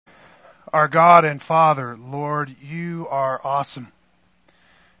Our God and Father, Lord, you are awesome.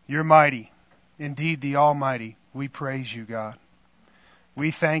 You're mighty, indeed the Almighty. We praise you, God.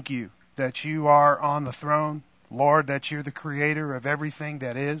 We thank you that you are on the throne. Lord, that you're the creator of everything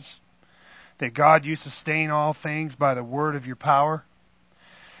that is. That, God, you sustain all things by the word of your power.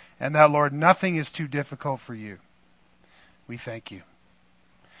 And that, Lord, nothing is too difficult for you. We thank you.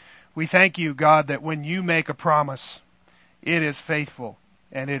 We thank you, God, that when you make a promise, it is faithful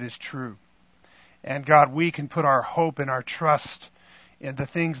and it is true. And God, we can put our hope and our trust in the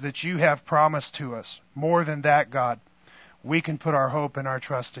things that you have promised to us. More than that, God, we can put our hope and our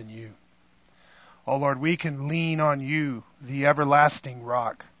trust in you. Oh Lord, we can lean on you, the everlasting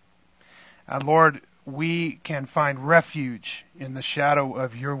rock. And Lord, we can find refuge in the shadow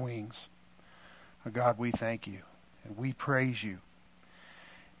of your wings. Oh God, we thank you and we praise you.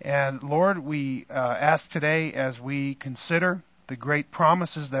 And Lord, we ask today as we consider the great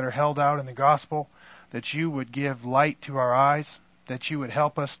promises that are held out in the gospel, that you would give light to our eyes, that you would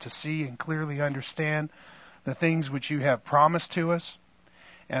help us to see and clearly understand the things which you have promised to us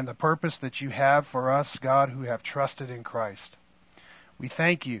and the purpose that you have for us, God, who have trusted in Christ. We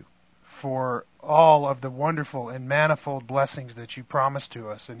thank you for all of the wonderful and manifold blessings that you promised to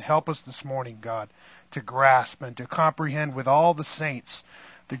us, and help us this morning, God, to grasp and to comprehend with all the saints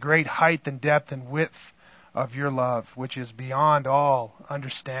the great height and depth and width of your love, which is beyond all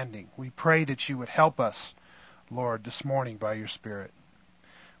understanding. We pray that you would help us, Lord, this morning by your Spirit.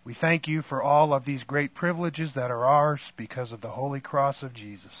 We thank you for all of these great privileges that are ours because of the holy cross of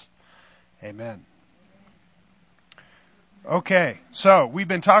Jesus. Amen. Okay, so we've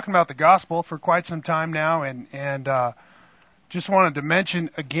been talking about the gospel for quite some time now, and just wanted to mention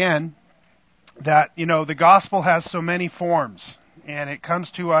again that, you know, the gospel has so many forms, and it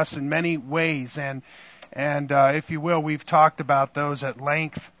comes to us in many ways, and if you will, we've talked about those at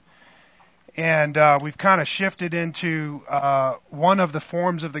length. And we've kind of shifted into one of the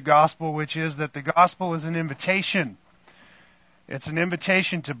forms of the gospel, which is that the gospel is an invitation. It's an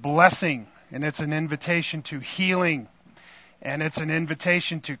invitation to blessing, and it's an invitation to healing, and it's an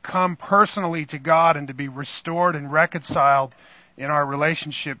invitation to come personally to God and to be restored and reconciled in our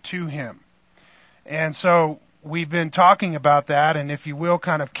relationship to Him. And so we've been talking about that, and if you will,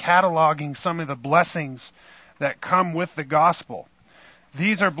 kind of cataloging some of the blessings that come with the gospel.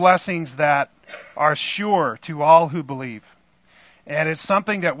 These are blessings that are sure to all who believe. And it's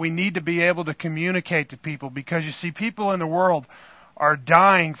something that we need to be able to communicate to people, because you see, people in the world are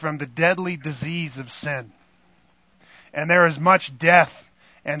dying from the deadly disease of sin. And there is much death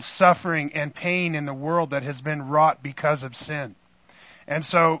and suffering and pain in the world that has been wrought because of sin. And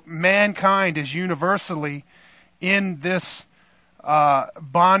so mankind is universally in this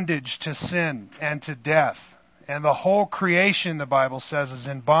bondage to sin and to death. And the whole creation, the Bible says, is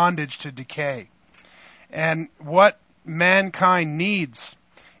in bondage to decay. And what mankind needs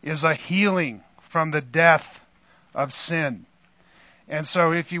is a healing from the death of sin. And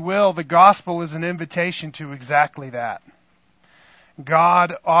so, if you will, the gospel is an invitation to exactly that.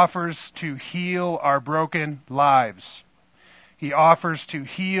 God offers to heal our broken lives. He offers to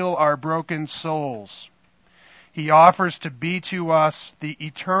heal our broken souls. He offers to be to us the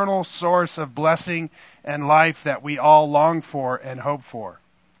eternal source of blessing and life that we all long for and hope for.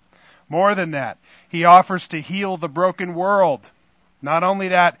 More than that, He offers to heal the broken world. Not only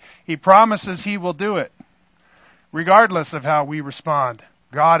that, He promises He will do it. Regardless of how we respond,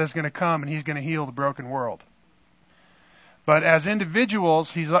 God is going to come and He's going to heal the broken world. But as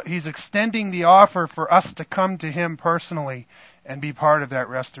individuals, He's extending the offer for us to come to Him personally and be part of that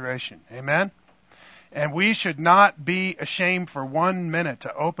restoration. Amen? And we should not be ashamed for 1 minute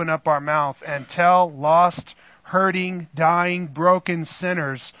to open up our mouth and tell lost, hurting, dying, broken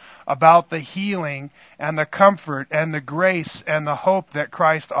sinners about the healing and the comfort and the grace and the hope that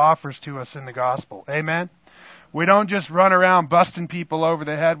Christ offers to us in the gospel. Amen? We don't just run around busting people over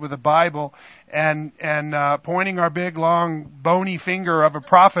the head with a Bible and pointing our big, long, bony finger of a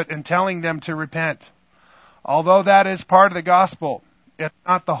prophet and telling them to repent. Although that is part of the gospel, it's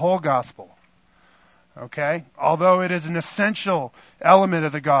not the whole gospel. Okay? Although it is an essential element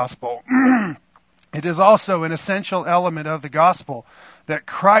of the gospel, it is also an essential element of the gospel that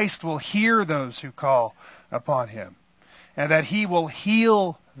Christ will hear those who call upon Him, and that He will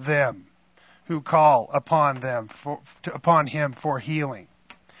heal them who call upon Him for healing.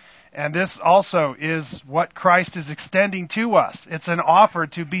 And this also is what Christ is extending to us. It's an offer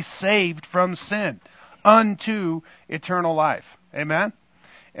to be saved from sin unto eternal life. Amen?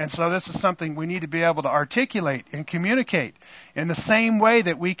 And so this is something we need to be able to articulate and communicate in the same way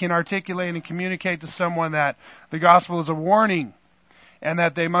that we can articulate and communicate to someone that the gospel is a warning and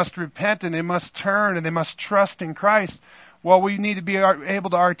that they must repent and they must turn and they must trust in Christ. Well, we need to be able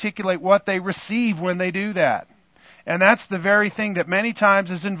to articulate what they receive when they do that. And that's the very thing that many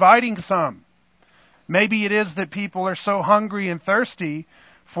times is inviting some. Maybe it is that people are so hungry and thirsty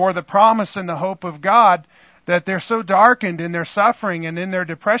for the promise and the hope of God that they're so darkened in their suffering and in their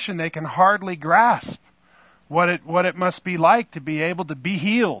depression they can hardly grasp what it must be like to be able to be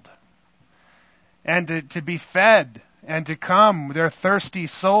healed and to be fed and to come, their thirsty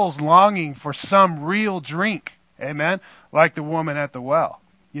souls longing for some real drink. Amen? Like the woman at the well.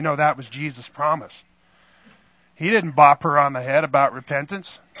 You know, that was Jesus' promise. He didn't bop her on the head about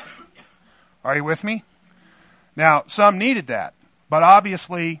repentance. Are you with me? Now, some needed that, but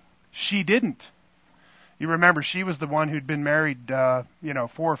obviously she didn't. You remember she was the one who'd been married, 4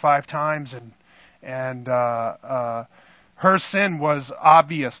 or 5 times, and her sin was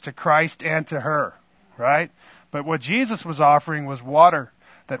obvious to Christ and to her, right? But what Jesus was offering was water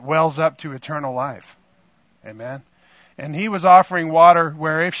that wells up to eternal life. Amen? And he was offering water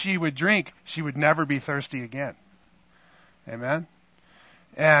where if she would drink, she would never be thirsty again. Amen?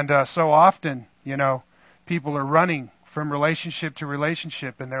 And so often, people are running from relationship to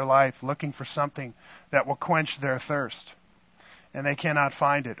relationship in their life, looking for something that will quench their thirst. And they cannot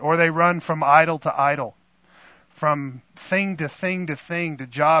find it. Or they run from idol to idol, from thing to thing to thing, to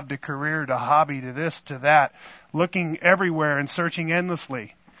job to career to hobby to this to that, looking everywhere and searching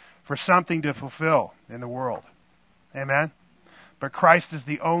endlessly for something to fulfill in the world. Amen? But Christ is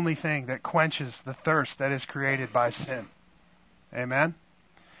the only thing that quenches the thirst that is created by sin. Amen?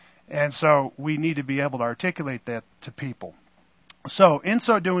 And so we need to be able to articulate that to people. So in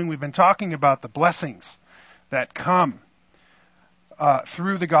so doing, we've been talking about the blessings that come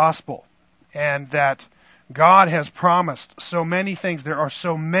through the gospel, and that God has promised so many things. There are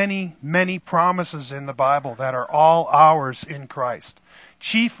so many, many promises in the Bible that are all ours in Christ.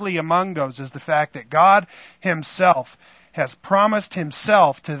 Chiefly among those is the fact that God himself has promised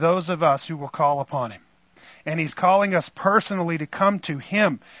himself to those of us who will call upon him. And he's calling us personally to come to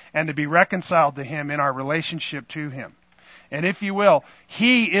him and to be reconciled to him in our relationship to him. And if you will,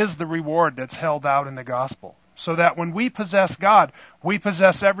 he is the reward that's held out in the gospel. So that when we possess God, we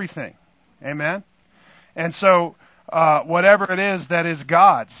possess everything. Amen? And so whatever it is that is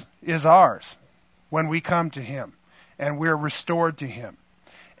God's is ours when we come to him. And we're restored to him.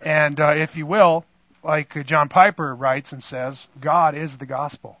 And if you will, like John Piper writes and says, God is the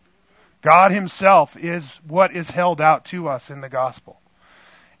gospel. God himself is what is held out to us in the gospel.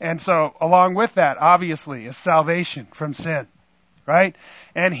 And so, along with that, obviously, is salvation from sin, right?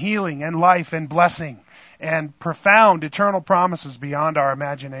 And healing and life and blessing and profound eternal promises beyond our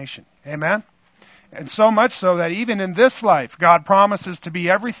imagination. Amen? And so much so that even in this life, God promises to be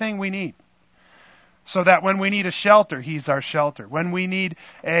everything we need. So that when we need a shelter, he's our shelter. When we need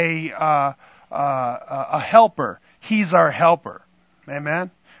a helper, he's our helper.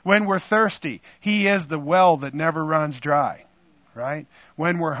 Amen? When we're thirsty, he is the well that never runs dry, right?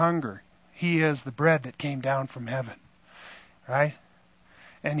 When we're hungry, he is the bread that came down from heaven, right?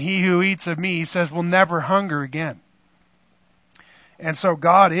 And he who eats of me, he says, will never hunger again. And so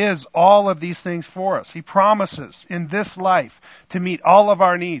God is all of these things for us. He promises in this life to meet all of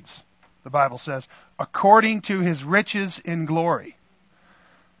our needs, the Bible says, according to his riches in glory.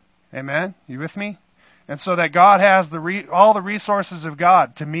 Amen? You with me? And so that God has all the resources of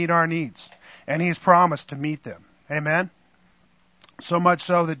God to meet our needs. And he's promised to meet them. Amen? So much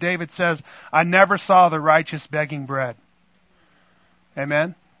so that David says, I never saw the righteous begging bread.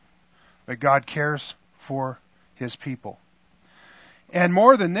 Amen? But God cares for his people. And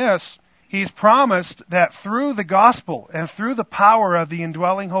more than this, he's promised that through the gospel and through the power of the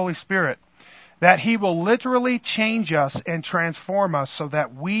indwelling Holy Spirit, that he will literally change us and transform us so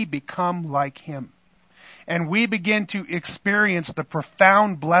that we become like him. And we begin to experience the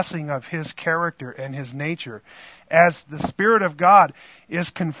profound blessing of his character and his nature as the Spirit of God is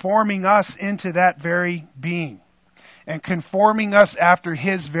conforming us into that very being and conforming us after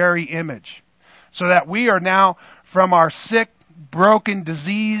his very image. So that we are now from our sick, broken,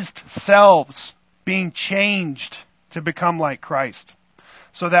 diseased selves being changed to become like Christ.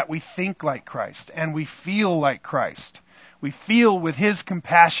 So that we think like Christ and we feel like Christ. We feel with his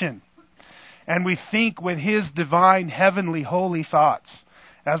compassion. And we think with his divine, heavenly, holy thoughts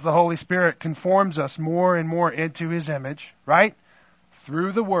as the Holy Spirit conforms us more and more into his image, right?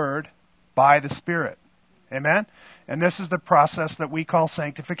 Through the Word, by the Spirit. Amen? And this is the process that we call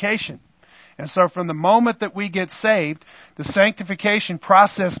sanctification. And so from the moment that we get saved, the sanctification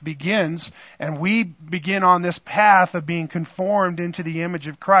process begins, and we begin on this path of being conformed into the image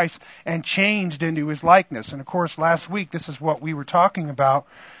of Christ and changed into His likeness. And of course, last week, this is what we were talking about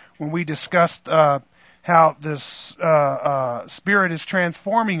when we discussed how this Spirit is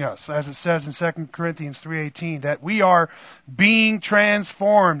transforming us, as it says in 2 Corinthians 3:18, that we are being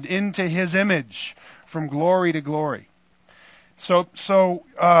transformed into His image from glory to glory. So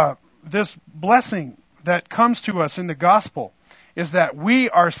this blessing that comes to us in the gospel is that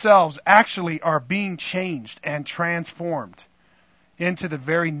we ourselves actually are being changed and transformed into the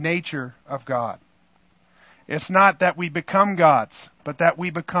very nature of God. It's not that we become gods, but that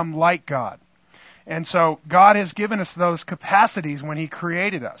we become like God. And so God has given us those capacities when He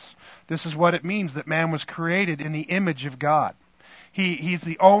created us. This is what it means that man was created in the image of God. He's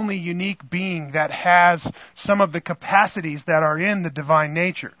the only unique being that has some of the capacities that are in the divine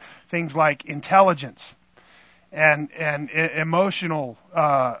nature. Things like intelligence and emotional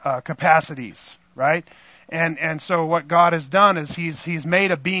capacities, right? And so what God has done is He's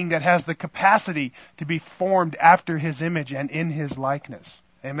made a being that has the capacity to be formed after His image and in His likeness.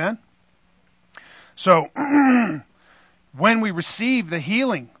 Amen? So when we receive the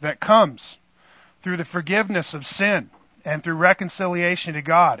healing that comes through the forgiveness of sin, and through reconciliation to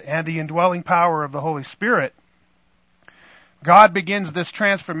God and the indwelling power of the Holy Spirit, God begins this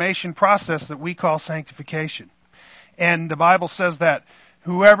transformation process that we call sanctification. And the Bible says that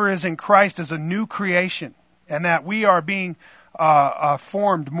whoever is in Christ is a new creation, and that we are being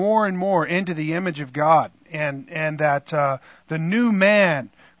formed more and more into the image of God, and that the new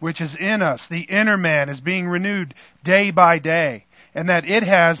man which is in us, the inner man, is being renewed day by day, and that it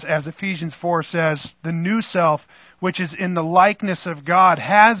has, as Ephesians 4 says, the new self, which is in the likeness of God,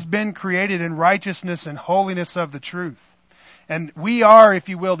 has been created in righteousness and holiness of the truth. And we are, if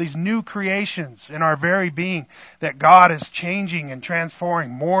you will, these new creations in our very being that God is changing and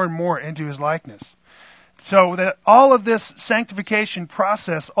transforming more and more into His likeness. So that all of this sanctification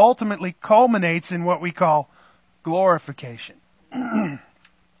process ultimately culminates in what we call glorification.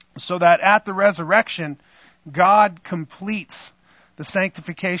 So that at the resurrection, God completes the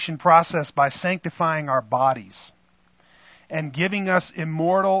sanctification process by sanctifying our bodies and giving us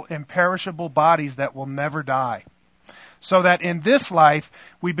immortal, imperishable bodies that will never die. So that in this life,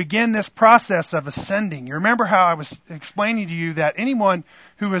 we begin this process of ascending. You remember how I was explaining to you that anyone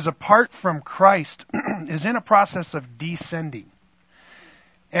who is apart from Christ is in a process of descending.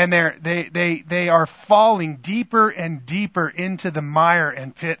 And they are falling deeper and deeper into the mire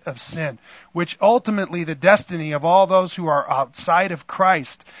and pit of sin, which ultimately the destiny of all those who are outside of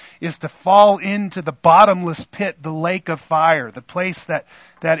Christ is to fall into the bottomless pit, the lake of fire, the place that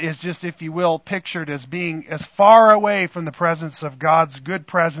is just, if you will, pictured as being as far away from the presence of God's good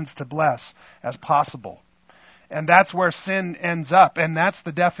presence to bless as possible. And that's where sin ends up, and that's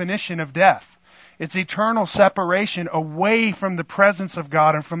the definition of death. It's eternal separation away from the presence of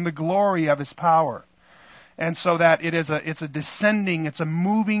God and from the glory of His power. And so that it's a descending, it's a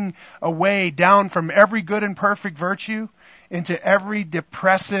moving away down from every good and perfect virtue into every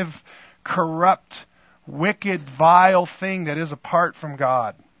depressive, corrupt, wicked, vile thing that is apart from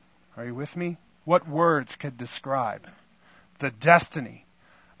God. Are you with me? What words could describe the destiny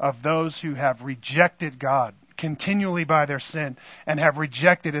of those who have rejected God continually by their sin and have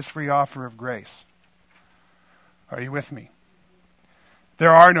rejected His free offer of grace? Are you with me?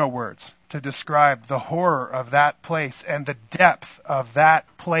 There are no words to describe the horror of that place and the depth of that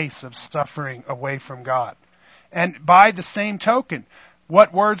place of suffering away from God. And by the same token,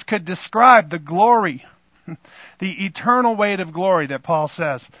 what words could describe the glory, the eternal weight of glory that Paul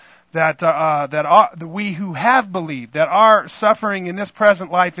says, that we who have believed, that our suffering in this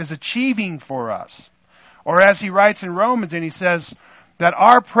present life is achieving for us. Or as he writes in Romans, and he says, that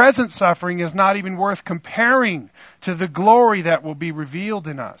our present suffering is not even worth comparing to the glory that will be revealed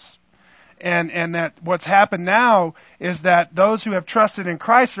in us. And that what's happened now is that those who have trusted in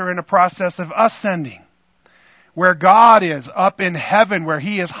Christ are in a process of ascending. Where God is up in heaven, where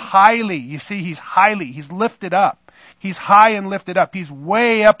He is highly, you see, He's lifted up. He's high and lifted up. He's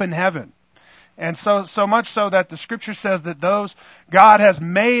way up in heaven. And so much so that the Scripture says that God has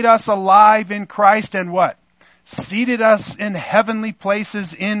made us alive in Christ and what? Seated us in heavenly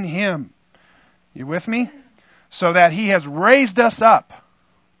places in Him. You with me? So that He has raised us up,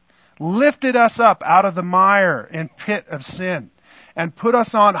 lifted us up out of the mire and pit of sin, and put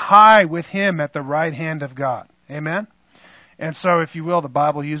us on high with Him at the right hand of God. Amen? And so, if you will, the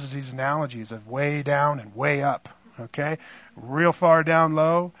Bible uses these analogies of way down and way up. Okay? Real far down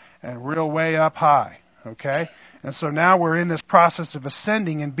low and real way up high. Okay? And so now we're in this process of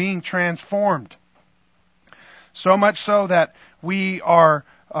ascending and being transformed. So much so that we are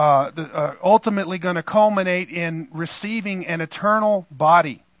ultimately going to culminate in receiving an eternal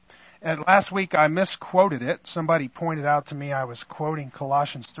body. And last week I misquoted it. Somebody pointed out to me I was quoting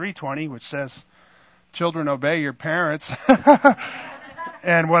Colossians 3:20, which says, "Children, obey your parents."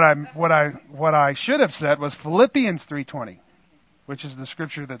 And what I should have said was Philippians 3:20, which is the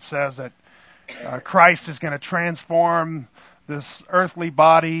scripture that says that Christ is going to transform this earthly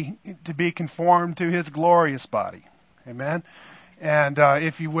body to be conformed to His glorious body. Amen. And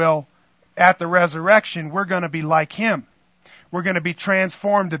if you will, at the resurrection, we're going to be like Him. We're going to be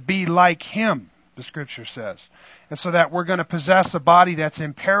transformed to be like Him, the Scripture says. And so that we're going to possess a body that's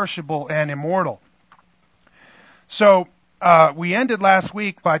imperishable and immortal. So we ended last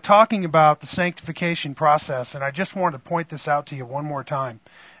week by talking about the sanctification process, and I just wanted to point this out to you one more time.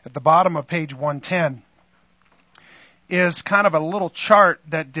 At the bottom of page 110 is kind of a little chart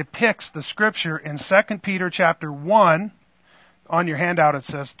that depicts the Scripture in 2 Peter chapter 1. On your handout it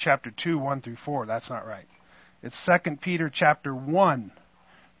says chapter 2, 1 through 4. That's not right. It's 2 Peter chapter 1,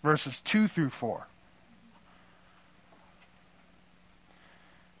 verses 2 through 4.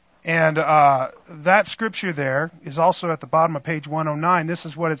 And that scripture there is also at the bottom of page 109. This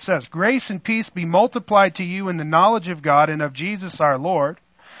is what it says. "Grace and peace be multiplied to you in the knowledge of God and of Jesus our Lord,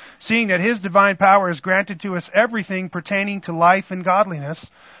 seeing that His divine power has granted to us everything pertaining to life and godliness,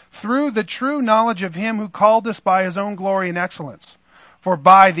 through the true knowledge of Him who called us by His own glory and excellence. For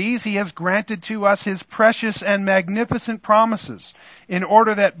by these He has granted to us His precious and magnificent promises, in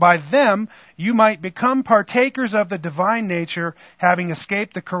order that by them you might become partakers of the divine nature, having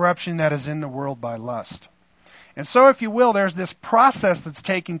escaped the corruption that is in the world by lust." And so, if you will, there's this process that's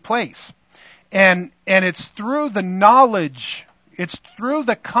taking place. And it's through the knowledge, it's through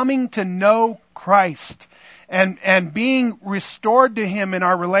the coming to know Christ and being restored to Him in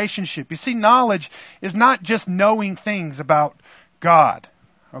our relationship. You see, knowledge is not just knowing things about God.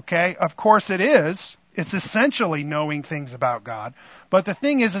 Okay? Of course it is. It's essentially knowing things about God. But the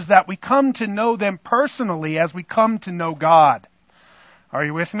thing is that we come to know them personally as we come to know God. Are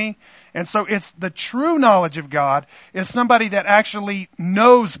you with me? And so it's the true knowledge of God is somebody that actually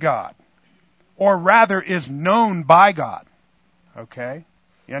knows God. Or rather is known by God. Okay?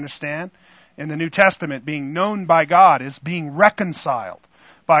 You understand? In the New Testament, being known by God is being reconciled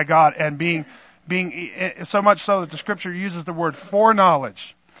by God and being so much so that the Scripture uses the word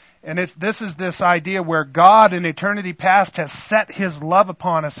foreknowledge. And this is this idea where God in eternity past has set His love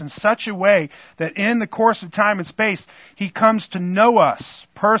upon us in such a way that in the course of time and space, He comes to know us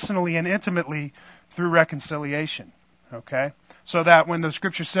personally and intimately through reconciliation. Okay? So that when the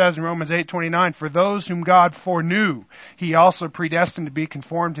Scripture says in Romans 8:29, "For those whom God foreknew, He also predestined to be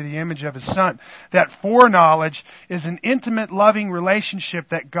conformed to the image of His Son." That foreknowledge is an intimate, loving relationship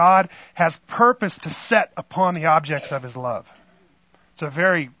that God has purposed to set upon the objects of His love. It's a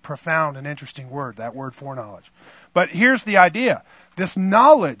very profound and interesting word, that word foreknowledge. But here's the idea. This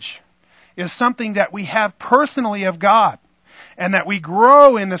knowledge is something that we have personally of God. And that we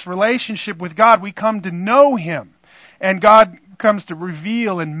grow in this relationship with God. We come to know Him. And God comes to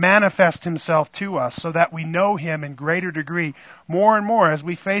reveal and manifest Himself to us so that we know Him in greater degree more and more as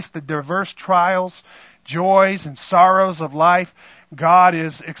we face the diverse trials, joys, and sorrows of life. God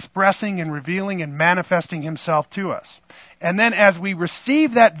is expressing and revealing and manifesting Himself to us. And then as we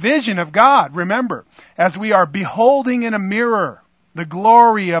receive that vision of God, remember, as we are beholding in a mirror the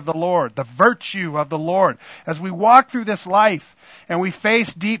glory of the Lord, the virtue of the Lord, as we walk through this life and we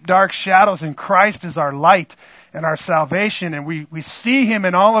face deep, dark shadows and Christ is our light and our salvation, and we see Him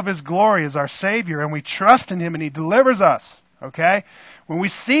in all of His glory as our Savior, and we trust in Him and He delivers us, okay? When we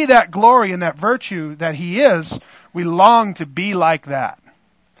see that glory and that virtue that He is, we long to be like that.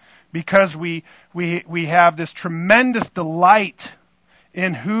 Because we have this tremendous delight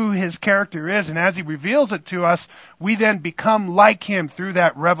in who His character is, and as He reveals it to us, we then become like Him through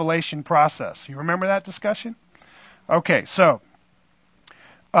that revelation process. You remember that discussion? Okay, so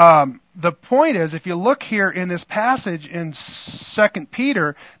the point is, if you look here in this passage in 2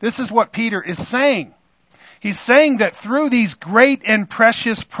 Peter, this is what Peter is saying. He's saying that through these great and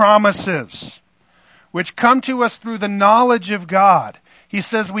precious promises, which come to us through the knowledge of God, he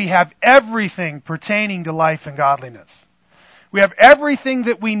says we have everything pertaining to life and godliness. We have everything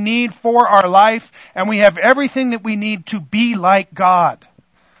that we need for our life, and we have everything that we need to be like God.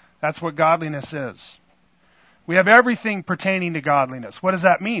 That's what godliness is. We have everything pertaining to godliness. What does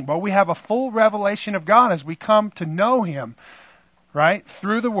that mean? Well, we have a full revelation of God as we come to know Him, right?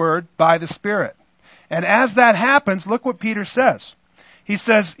 Through the Word, by the Spirit. And as that happens, look what Peter says. He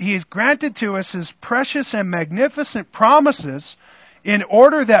says he has granted to us his precious and magnificent promises in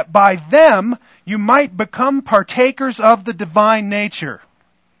order that by them you might become partakers of the divine nature.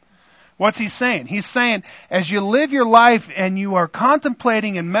 What's he saying? He's saying, as you live your life and you are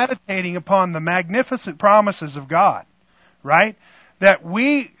contemplating and meditating upon the magnificent promises of God, right? That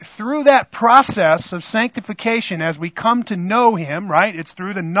we, through that process of sanctification, as we come to know Him, right? It's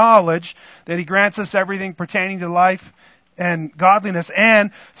through the knowledge that He grants us everything pertaining to life and godliness,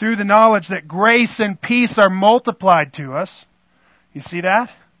 and through the knowledge that grace and peace are multiplied to us. You see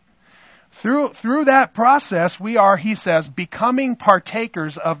that? Through that process, we are, he says, becoming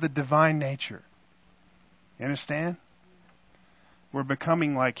partakers of the divine nature. You understand? We're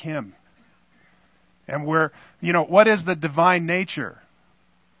becoming like Him. And what is the divine nature?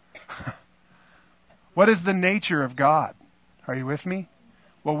 What is the nature of God? Are you with me?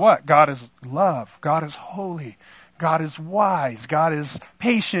 Well, what? God is love. God is holy. God is wise. God is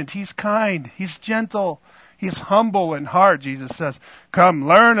patient. He's kind. He's gentle. He's humble in heart. Jesus says, come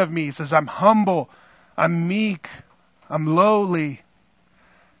learn of me. He says, I'm humble. I'm meek. I'm lowly.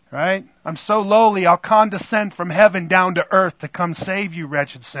 Right? I'm so lowly, I'll condescend from heaven down to earth to come save you,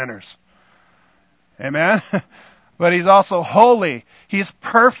 wretched sinners. Amen? But He's also holy. He's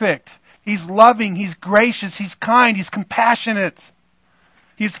perfect. He's loving. He's gracious. He's kind. He's compassionate.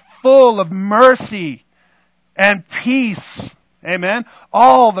 He's full of mercy and peace. Amen?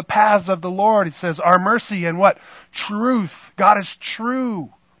 All the paths of the Lord, He says, are mercy and what? Truth. God is true.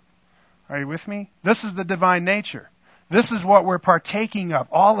 Are you with me? This is the divine nature. This is what we're partaking of.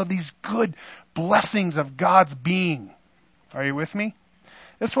 All of these good blessings of God's being. Are you with me?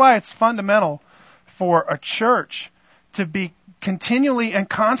 That's why it's fundamental for a church to be continually and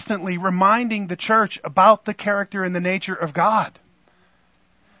constantly reminding the church about the character and the nature of God.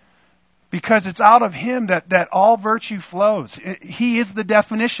 Because it's out of Him that all virtue flows. He is the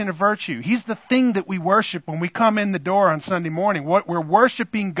definition of virtue. He's the thing that we worship when we come in the door on Sunday morning. What we're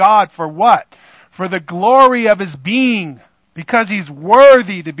worshiping God for what? For the glory of His being. Because He's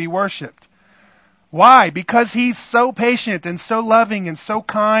worthy to be worshipped. Why? Because He's so patient and so loving and so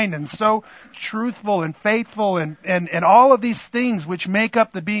kind and so truthful and faithful and all of these things which make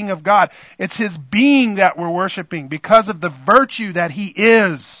up the being of God. It's His being that we're worshiping because of the virtue that He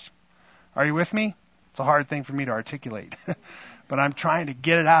is. Are you with me? It's a hard thing for me to articulate, but I'm trying to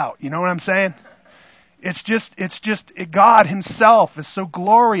get it out. You know what I'm saying? It's just God Himself is so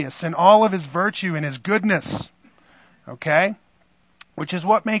glorious in all of His virtue and His goodness. Okay? Which is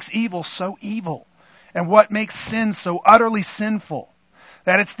what makes evil so evil and what makes sin so utterly sinful.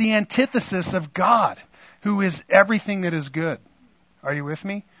 That it's the antithesis of God, who is everything that is good. Are you with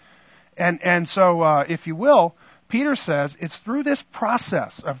me? And so, if you will, Peter says it's through this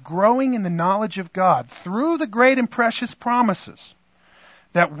process of growing in the knowledge of God, through the great and precious promises,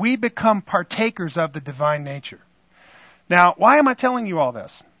 that we become partakers of the divine nature. Now, why am I telling you all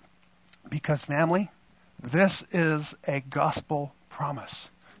this? Because, family, this is a gospel promise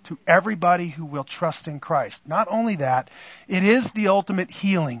to everybody who will trust in Christ. Not only that, it is the ultimate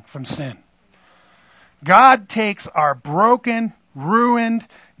healing from sin. God takes our broken, ruined,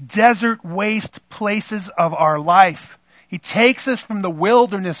 desert waste places of our life. He takes us from the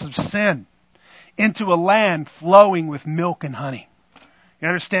wilderness of sin into a land flowing with milk and honey. You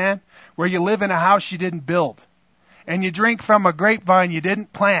understand? Where you live in a house you didn't build. And you drink from a grapevine you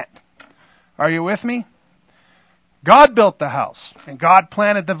didn't plant. Are you with me? God built the house. And God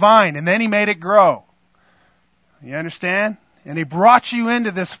planted the vine. And then He made it grow. You understand? And He brought you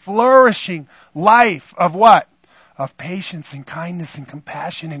into this flourishing life of what? Of patience and kindness and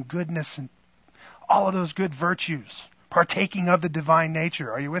compassion and goodness and all of those good virtues. Partaking of the divine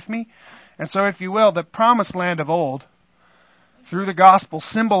nature. Are you with me? And so, if you will, the promised land of old, through the gospel,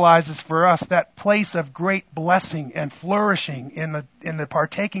 symbolizes for us that place of great blessing and flourishing in the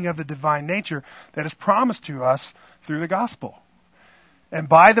partaking of the divine nature that is promised to us through the gospel. And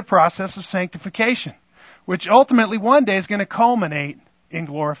by the process of sanctification, which ultimately one day is going to culminate in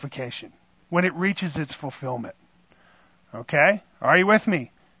glorification, when it reaches its fulfillment. Okay? Are you with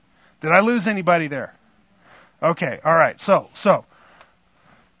me? Did I lose anybody there? Okay, alright. So,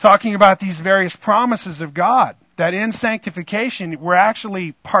 talking about these various promises of God, that in sanctification we're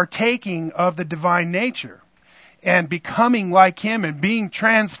actually partaking of the divine nature and becoming like Him and being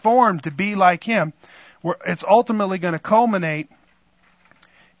transformed to be like Him, it's ultimately going to culminate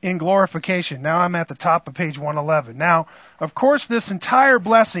in glorification. Now I'm at the top of page 111. Now, of course, this entire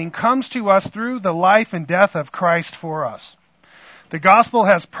blessing comes to us through the life and death of Christ for us. The gospel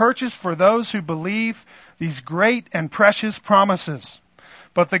has purchased for those who believe these great and precious promises.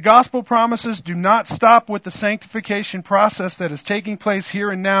 But the gospel promises do not stop with the sanctification process that is taking place here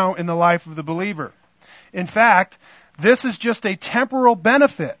and now in the life of the believer. In fact, this is just a temporal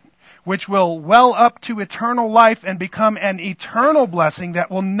benefit which will well up to eternal life and become an eternal blessing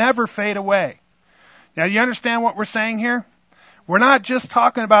that will never fade away. Now, you understand what we're saying here? We're not just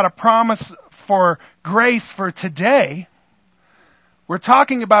talking about a promise for grace for today. We're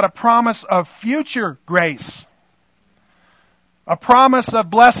talking about a promise of future grace. A promise of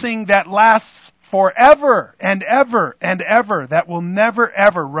blessing that lasts forever and ever and ever, that will never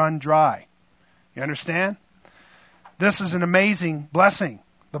ever run dry. You understand? This is an amazing blessing.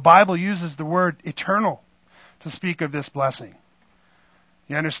 The Bible uses the word eternal to speak of this blessing.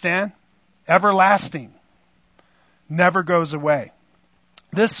 You understand? Everlasting. Never goes away.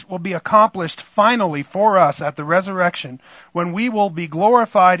 This will be accomplished finally for us at the resurrection, when we will be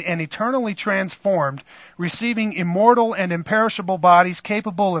glorified and eternally transformed, receiving immortal and imperishable bodies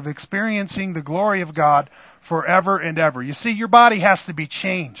capable of experiencing the glory of God forever and ever. You see, your body has to be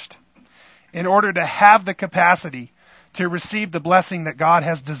changed in order to have the capacity to receive the blessing that God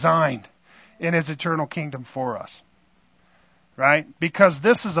has designed in His eternal kingdom for us. Right? Because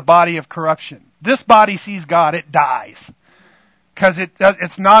this is a body of corruption. This body sees God, it dies. Because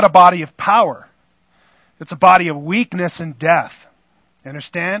it's not a body of power. It's a body of weakness and death. You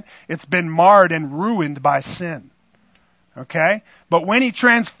understand? It's been marred and ruined by sin. Okay? But when He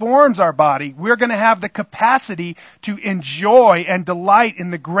transforms our body, we're going to have the capacity to enjoy and delight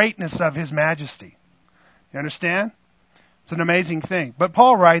in the greatness of His majesty. You understand? It's an amazing thing. But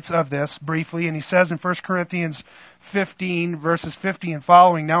Paul writes of this briefly, and he says in 1 Corinthians 15, verses 50 and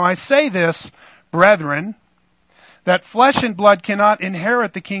following, "Now I say this, brethren, that flesh and blood cannot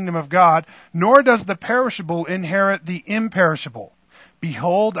inherit the kingdom of God, nor does the perishable inherit the imperishable.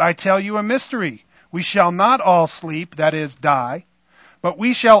 Behold, I tell you a mystery. We shall not all sleep, that is, die, but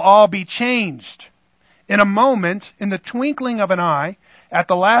we shall all be changed. In a moment, in the twinkling of an eye, at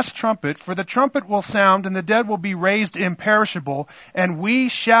the last trumpet, for the trumpet will sound, and the dead will be raised imperishable, and we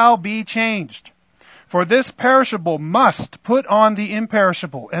shall be changed. For this perishable must put on the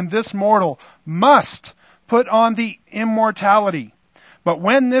imperishable, and this mortal must put on the immortality. But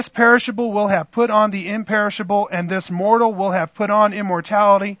when this perishable will have put on the imperishable, and this mortal will have put on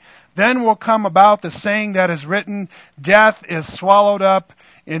immortality, then will come about the saying that is written, death is swallowed up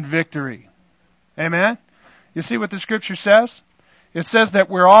in victory." Amen? You see what the Scripture says? It says that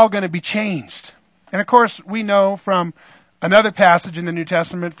we're all going to be changed. And of course, we know from another passage in the New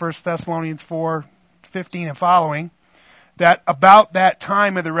Testament, 1 Thessalonians 4:15 and following, that about that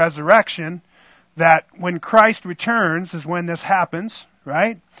time of the resurrection, that when Christ returns is when this happens,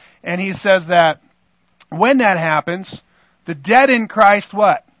 right? And he says that when that happens, the dead in Christ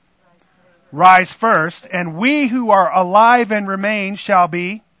what? Rise first, and we who are alive and remain shall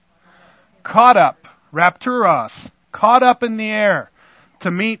be caught up, rapturos, caught up in the air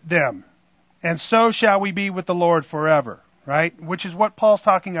to meet them. And so shall we be with the Lord forever, right? Which is what Paul's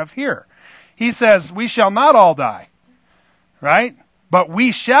talking of here. He says, we shall not all die, right? But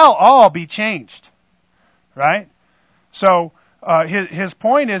we shall all be changed, right? So his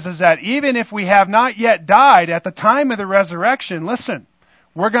point is that even if we have not yet died at the time of the resurrection, listen,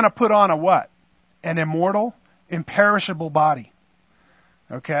 we're going to put on a what? An immortal, imperishable body.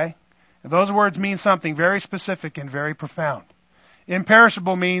 Okay? And those words mean something very specific and very profound.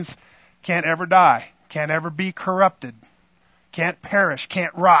 Imperishable means can't ever die, can't ever be corrupted, can't perish,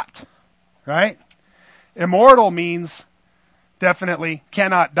 can't rot. Right? Immortal means definitely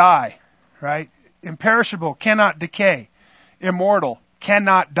cannot die. Right? Imperishable, cannot decay. Immortal,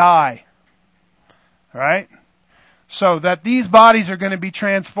 cannot die. Right? So that these bodies are going to be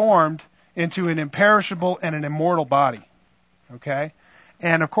transformed into an imperishable and an immortal body. Okay?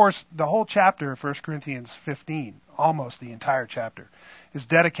 And of course, the whole chapter of 1 Corinthians 15, almost the entire chapter, is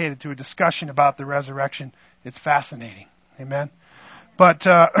dedicated to a discussion about the resurrection. It's fascinating. Amen? But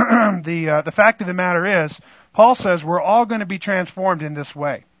the fact of the matter is, Paul says we're all going to be transformed in this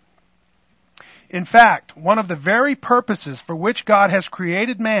way. In fact, one of the very purposes for which God has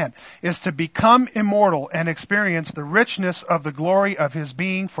created man is to become immortal and experience the richness of the glory of His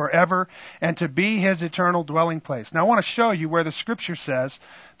being forever and to be His eternal dwelling place. Now I want to show you where the Scripture says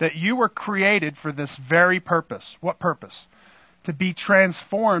that you were created for this very purpose. What purpose? To be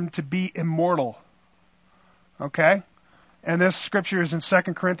transformed to be immortal. Okay? And this Scripture is in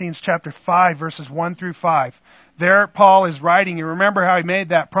 2 Corinthians chapter 5, verses 1 through 5. There Paul is writing, you remember how he made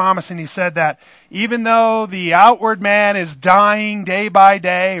that promise, and he said that even though the outward man is dying day by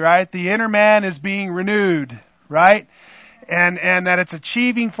day, right, the inner man is being renewed, right? and that it's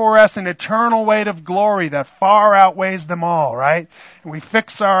achieving for us an eternal weight of glory that far outweighs them all, right? And we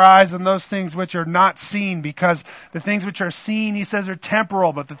fix our eyes on those things which are not seen, because the things which are seen, he says, are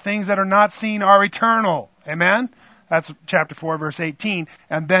temporal, but the things that are not seen are eternal. Amen? That's chapter 4, verse 18.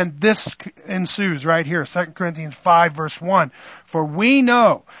 And then this ensues right here, 2 Corinthians 5, verse 1. For we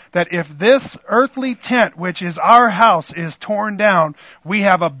know that if this earthly tent, which is our house, is torn down, we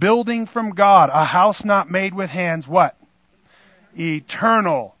have a building from God, a house not made with hands, what?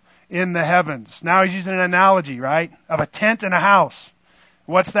 Eternal in the heavens. Now he's using an analogy, right? Of a tent and a house.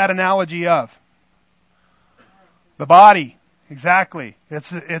 What's that analogy of? The body. Exactly.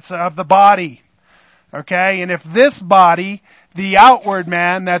 It's of the body. Okay, and if this body, the outward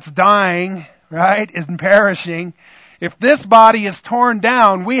man that's dying, right, is perishing, if this body is torn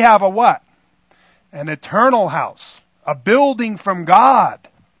down, we have a what? An eternal house, a building from God,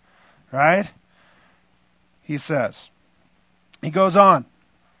 right? He says. He goes on,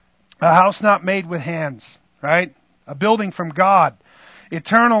 a house not made with hands, right? A building from God,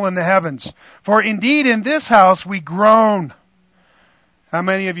 eternal in the heavens. For indeed in this house we groan. How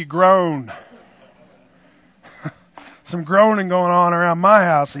many of you groan? Some groaning going on around my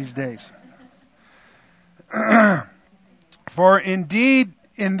house these days. For indeed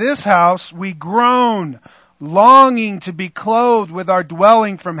in this house we groan, longing to be clothed with our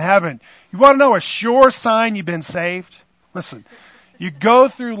dwelling from heaven. You want to know a sure sign you've been saved? Listen, you go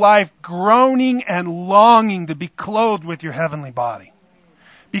through life groaning and longing to be clothed with your heavenly body,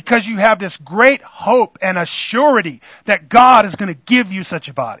 because you have this great hope and a surety that God is going to give you such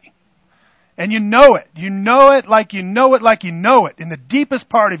a body. And you know it. You know it like you know it like you know it in the deepest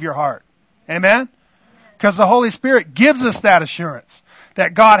part of your heart. Amen? Because the Holy Spirit gives us that assurance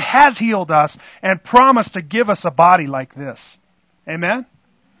that God has healed us and promised to give us a body like this. Amen?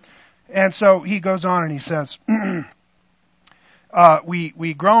 And so he goes on and he says,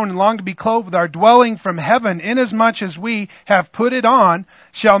 we groan and long to be clothed with our dwelling from heaven, inasmuch as we have put it on,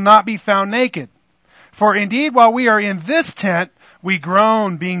 shall not be found naked. For indeed, while we are in this tent, we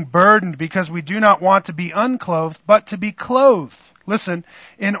groan, being burdened, because we do not want to be unclothed, but to be clothed. Listen,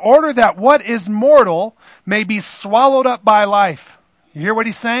 in order that what is mortal may be swallowed up by life. You hear what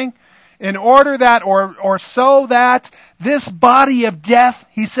he's saying? In order that, or so that this body of death,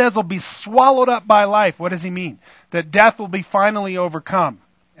 he says, will be swallowed up by life. What does he mean? That death will be finally overcome,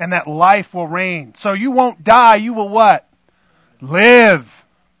 and that life will reign. So you won't die, you will what? Live.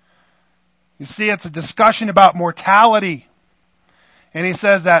 You see, it's a discussion about mortality. And he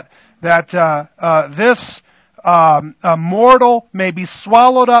says that this mortal may be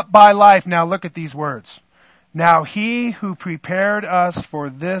swallowed up by life. Now look at these words. Now he who prepared us for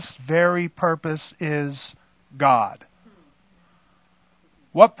this very purpose is God.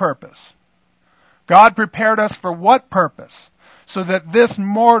 What purpose? God prepared us for what purpose? So that this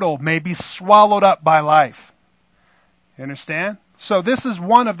mortal may be swallowed up by life. You understand? So this is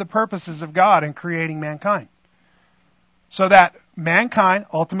one of the purposes of God in creating mankind. So that mankind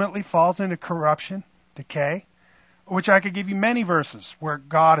ultimately falls into corruption, decay, which I could give you many verses where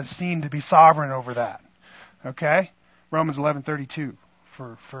God is seen to be sovereign over that. Okay? Romans 11:32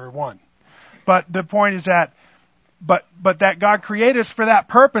 for one. But the point is that but that God created us for that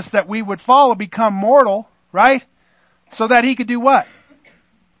purpose, that we would fall and become mortal, right? So that he could do what?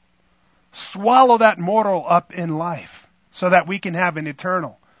 Swallow that mortal up in life, so that we can have an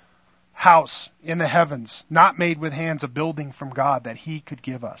eternal house in the heavens, not made with hands, a building from God that he could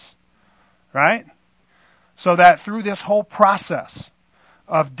give us. Right? So that through this whole process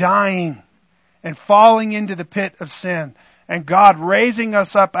of dying and falling into the pit of sin, and God raising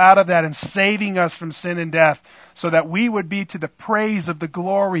us up out of that and saving us from sin and death, so that we would be to the praise of the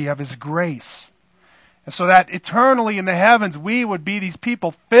glory of his grace. And so that eternally in the heavens we would be these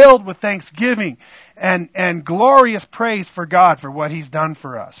people filled with thanksgiving and glorious praise for God for what he's done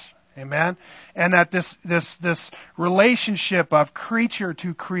for us. Amen? And that this relationship of creature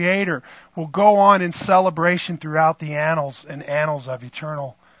to creator will go on in celebration throughout the annals and annals of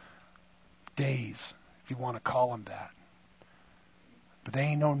eternal days, if you want to call them that. But there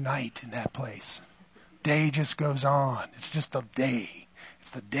ain't no night in that place. Day just goes on. It's just a day. It's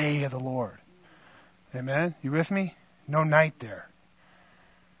the day of the Lord. Amen? You with me? No night there.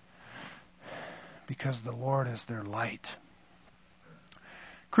 Because the Lord is their light.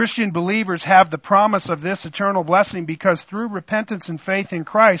 Christian believers have the promise of this eternal blessing because through repentance and faith in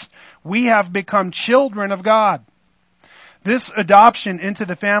Christ, we have become children of God. This adoption into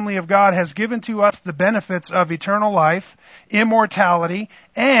the family of God has given to us the benefits of eternal life, immortality,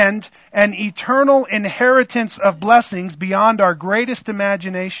 and an eternal inheritance of blessings beyond our greatest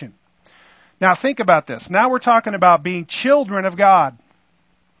imagination. Now think about this. Now we're talking about being children of God.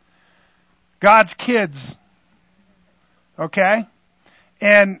 God's kids. Okay?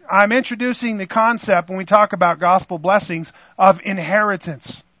 And I'm introducing the concept when we talk about gospel blessings of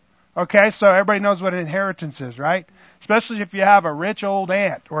inheritance. Okay? So everybody knows what an inheritance is, right? Especially if you have a rich old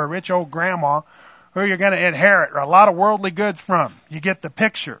aunt or a rich old grandma who you're going to inherit a lot of worldly goods from. You get the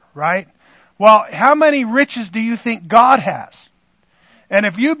picture, right? Well, how many riches do you think God has? And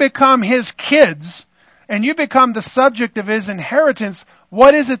if you become His kids and you become the subject of His inheritance,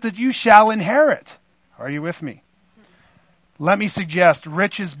 what is it that you shall inherit? Are you with me? Let me suggest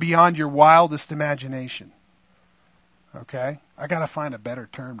riches beyond your wildest imagination. Okay? I got to find a better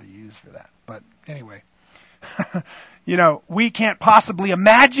term to use for that. But anyway, we can't possibly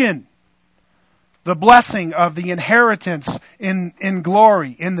imagine the blessing of the inheritance in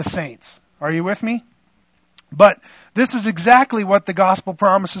glory in the saints. Are you with me? But this is exactly what the gospel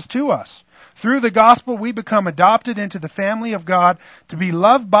promises to us. Through the gospel, we become adopted into the family of God to be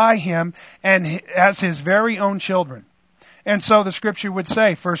loved by Him and as His very own children. And so the scripture would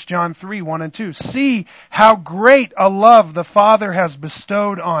say, 1 John 3, 1 and 2, see how great a love the Father has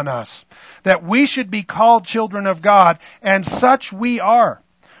bestowed on us, that we should be called children of God, and such we are.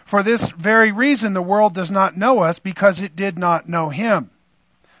 For this very reason the world does not know us, because it did not know Him.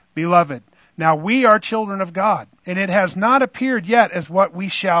 Beloved, now we are children of God, and it has not appeared yet as what we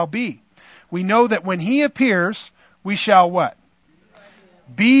shall be. We know that when He appears, we shall what?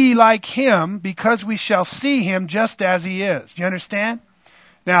 Be like Him, because we shall see Him just as He is. You understand?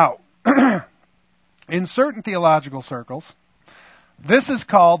 Now, in certain theological circles, this is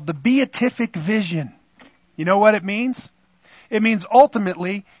called the beatific vision. You know what it means? It means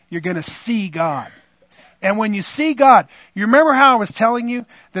ultimately you're going to see God. And when you see God, you remember how I was telling you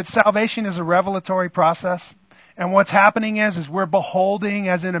that salvation is a revelatory process? And what's happening is we're beholding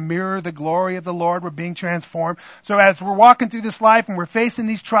as in a mirror the glory of the Lord. We're being transformed. So as we're walking through this life and we're facing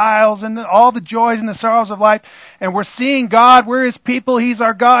these trials and all the joys and the sorrows of life, and we're seeing God, we're His people, He's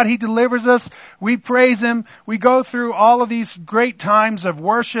our God, He delivers us, we praise Him, we go through all of these great times of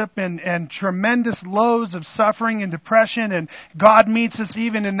worship and tremendous lows of suffering and depression, and God meets us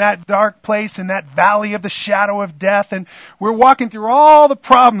even in that dark place, in that valley of the shadow of death, and we're walking through all the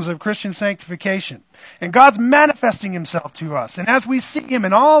problems of Christian sanctification. And God's manifesting Himself to us. And as we see Him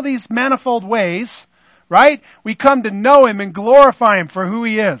in all these manifold ways, right, we come to know Him and glorify Him for who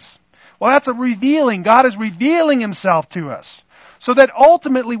He is. Well, that's a revealing. God is revealing Himself to us. So that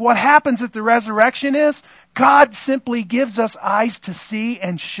ultimately what happens at the resurrection is God simply gives us eyes to see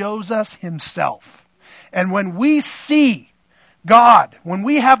and shows us Himself. And when we see God, when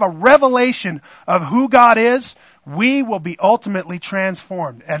we have a revelation of who God is, we will be ultimately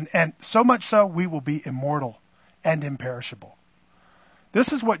transformed. And so much so, we will be immortal and imperishable.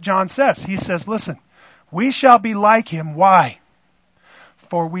 This is what John says. He says, listen, we shall be like Him. Why?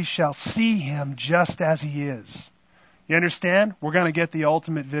 For we shall see Him just as He is. You understand? We're going to get the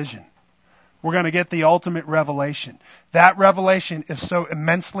ultimate vision. We're going to get the ultimate revelation. That revelation is so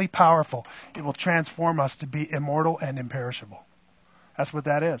immensely powerful, it will transform us to be immortal and imperishable. That's what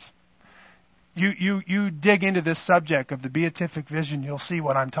that is. You dig into this subject of the beatific vision, you'll see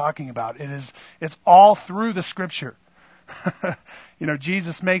what I'm talking about. It's all through the Scripture.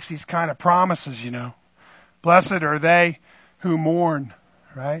 Jesus makes these kind of promises, Blessed are they who mourn,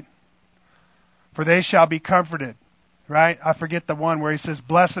 right? For they shall be comforted, right? I forget the one where He says,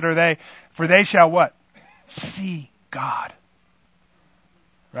 blessed are they, for they shall what? See God.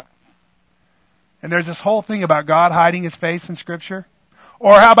 Right? And there's this whole thing about God hiding His face in Scripture.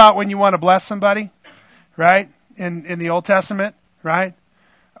 Or how about when you want to bless somebody, right? In the Old Testament, right?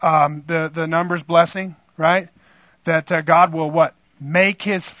 The Numbers blessing, right? That God will what? Make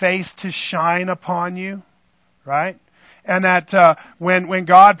His face to shine upon you, right? And that when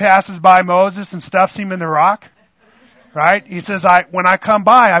God passes by Moses and stuffs him in the rock, right? He says, when I come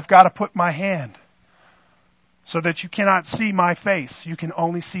by, I've got to put my hand so that you cannot see my face. You can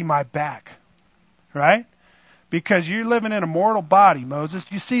only see my back, right? Because you're living in a mortal body, Moses.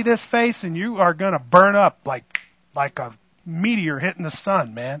 You see this face and you are going to burn up like a meteor hitting the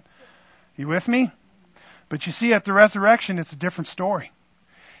sun, man. You with me? But you see, at the resurrection, it's a different story.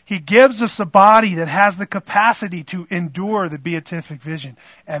 He gives us a body that has the capacity to endure the beatific vision.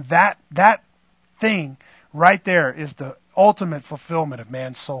 And that thing right there is the ultimate fulfillment of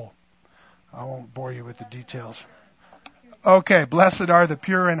man's soul. I won't bore you with the details. Okay, blessed are the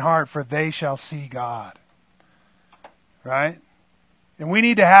pure in heart, for they shall see God. Right? And we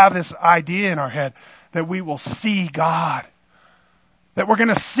need to have this idea in our head that we will see God. That we're going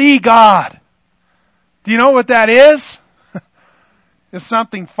to see God. Do you know what that is? is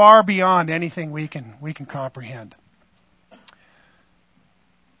something far beyond anything we can comprehend.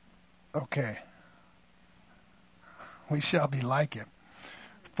 Okay. We shall be like him,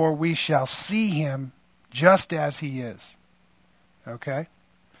 for we shall see him just as he is. Okay?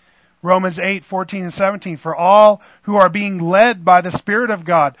 Romans 8:14 and 17, for all who are being led by the Spirit of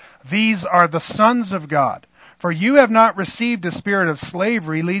God, these are the sons of God. For you have not received a spirit of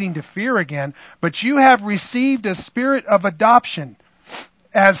slavery leading to fear again, but you have received a spirit of adoption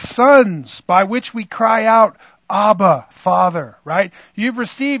as sons, by which we cry out, Abba, Father, right? You've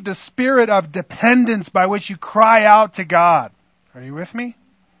received a spirit of dependence by which you cry out to God. Are you with me?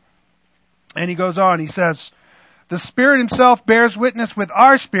 And he goes on, he says, the Spirit himself bears witness with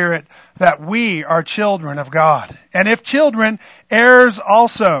our spirit that we are children of God. And if children, heirs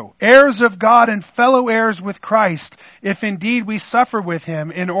also, heirs of God and fellow heirs with Christ, if indeed we suffer with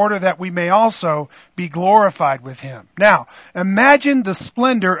him, in order that we may also be glorified with him. Now, imagine the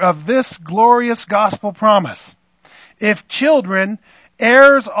splendor of this glorious gospel promise. If children,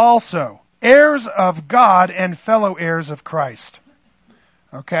 heirs also, heirs of God and fellow heirs of Christ.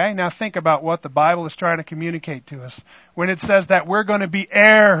 Okay, now think about what the Bible is trying to communicate to us when it says that we're going to be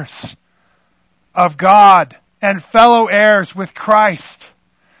heirs of God and fellow heirs with Christ.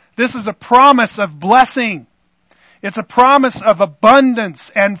 This is a promise of blessing. It's a promise of abundance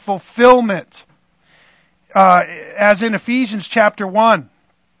and fulfillment. As in Ephesians chapter 1,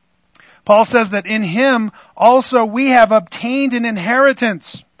 Paul says that in him also we have obtained an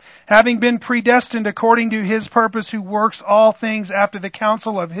inheritance, having been predestined according to his purpose, who works all things after the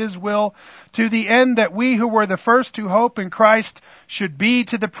counsel of his will, to the end that we who were the first to hope in Christ should be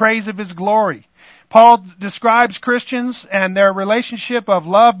to the praise of his glory. Paul describes Christians and their relationship of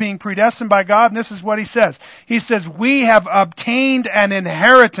love being predestined by God, and this is what he says. He says, we have obtained an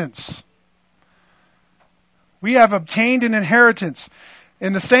inheritance. We have obtained an inheritance.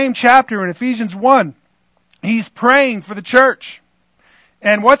 In the same chapter in Ephesians 1, he's praying for the church.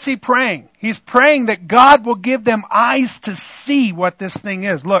 And what's he praying? He's praying that God will give them eyes to see what this thing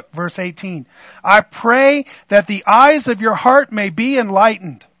is. Look, verse 18. I pray that the eyes of your heart may be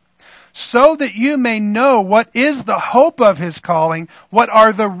enlightened, so that you may know what is the hope of his calling, what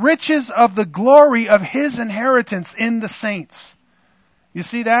are the riches of the glory of his inheritance in the saints. You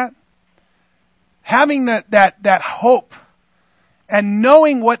see that? Having that hope, and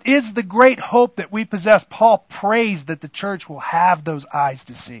knowing what is the great hope that we possess, Paul prays that the church will have those eyes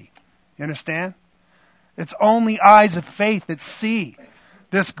to see. You understand? It's only eyes of faith that see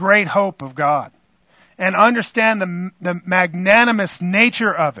this great hope of God and understand the magnanimous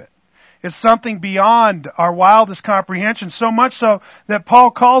nature of it. It's something beyond our wildest comprehension, so much so that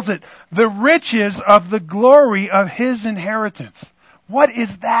Paul calls it the riches of the glory of his inheritance. What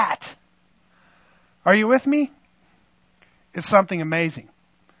is that? Are you with me? It's something amazing.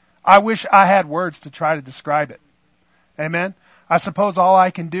 I wish I had words to try to describe it. Amen? I suppose all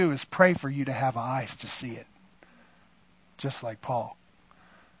I can do is pray for you to have eyes to see it. Just like Paul.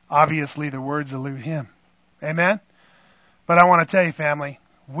 Obviously, the words elude him. Amen? But I want to tell you, family,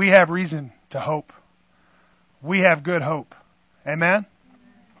 we have reason to hope. We have good hope. Amen?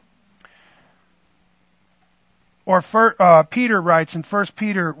 Or Peter writes in 1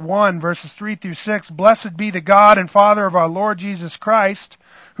 Peter 1, verses 3 through 6, Blessed be the God and Father of our Lord Jesus Christ,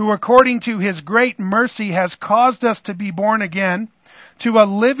 who according to his great mercy has caused us to be born again to a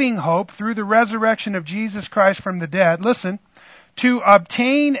living hope through the resurrection of Jesus Christ from the dead. Listen, to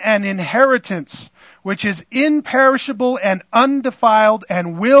obtain an inheritance which is imperishable and undefiled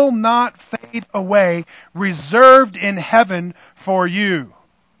and will not fade away, reserved in heaven for you.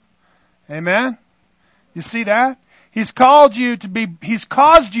 Amen? You see that? He's caused you to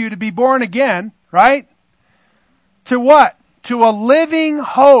be born again, right? To what? To a living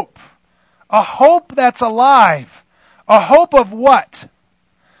hope. A hope that's alive. A hope of what?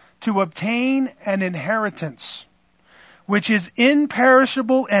 To obtain an inheritance, which is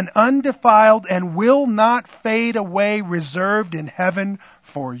imperishable and undefiled and will not fade away, reserved in heaven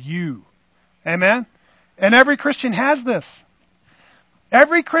for you. Amen? And every Christian has this.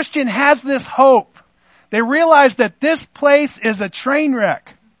 Every Christian has this hope. They realize that this place is a train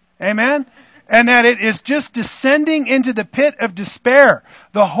wreck. Amen? And that it is just descending into the pit of despair.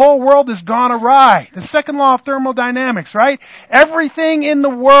 The whole world has gone awry. The second law of thermodynamics, right? Everything in the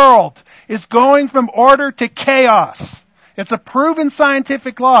world is going from order to chaos. It's a proven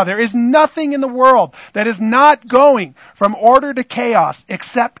scientific law. There is nothing in the world that is not going from order to chaos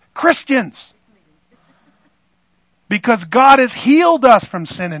except Christians. Because God has healed us from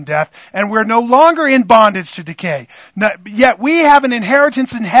sin and death, and we're no longer in bondage to decay. Yet we have an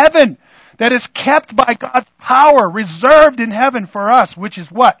inheritance in heaven that is kept by God's power, reserved in heaven for us, which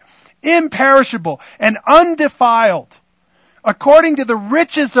is what? Imperishable and undefiled, according to the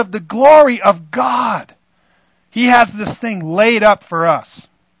riches of the glory of God. He has this thing laid up for us.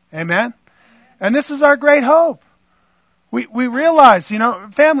 Amen? And this is our great hope. We realize,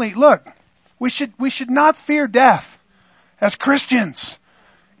 family, look, we should not fear death as Christians.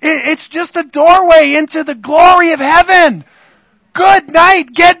 It's just a doorway into the glory of heaven. Good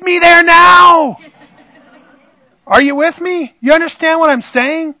night, get me there now. Are you with me? You understand what I'm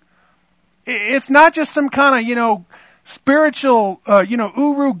saying? It's not just some kind of, spiritual,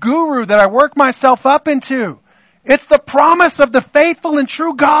 uru guru that I work myself up into. It's the promise of the faithful and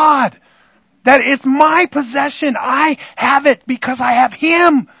true God. That is my possession. I have it because I have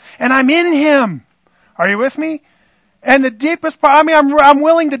Him and I'm in Him. Are you with me? And the deepest part, I'm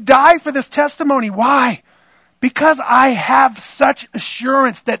willing to die for this testimony. Why? Because I have such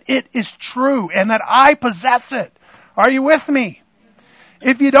assurance that it is true and that I possess it. Are you with me?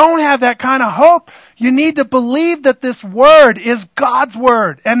 If you don't have that kind of hope, you need to believe that this Word is God's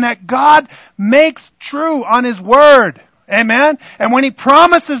Word and that God makes true on His Word. Amen? And when He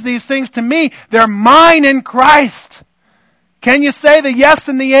promises these things to me, they're mine in Christ. Can you say the yes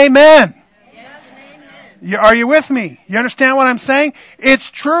and the amen? Yes and amen. Are you with me? You understand what I'm saying? It's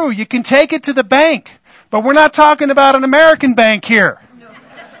true. You can take it to the bank. But we're not talking about an American bank here.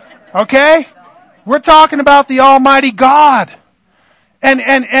 Okay? We're talking about the Almighty God.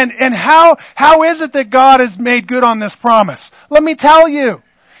 And how is it that God has made good on this promise? Let me tell you.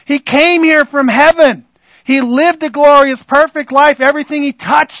 He came here from heaven. He lived a glorious, perfect life. Everything He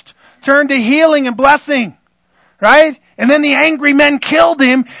touched turned to healing and blessing. Right? And then the angry men killed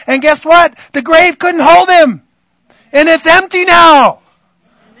Him. And guess what? The grave couldn't hold Him. And it's empty now.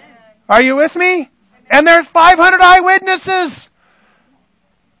 Are you with me? And there's 500 eyewitnesses.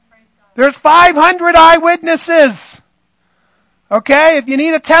 There's 500 eyewitnesses. Okay? If you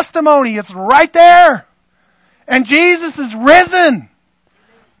need a testimony, it's right there. And Jesus is risen.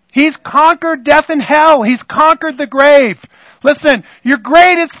 He's conquered death and hell. He's conquered the grave. Listen, your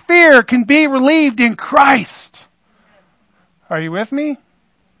greatest fear can be relieved in Christ. Are you with me?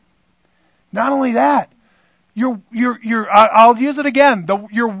 Not only that, I'll use it again,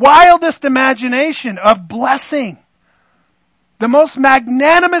 your wildest imagination of blessing, the most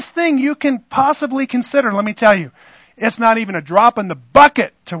magnanimous thing you can possibly consider, let me tell you, it's not even a drop in the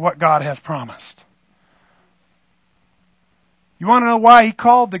bucket to what God has promised. You want to know why He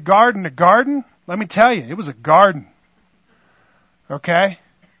called the garden a garden? Let me tell you, it was a garden. Okay?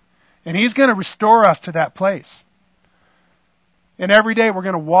 And He's going to restore us to that place. And every day we're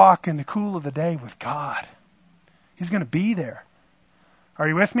going to walk in the cool of the day with God. He's going to be there. Are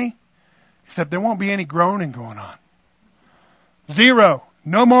you with me? Except there won't be any groaning going on. Zero.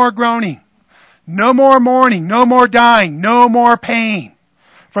 No more groaning. No more mourning. No more dying. No more pain.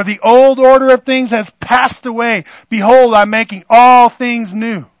 For the old order of things has passed away. Behold, I'm making all things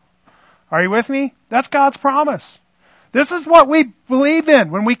new. Are you with me? That's God's promise. This is what we believe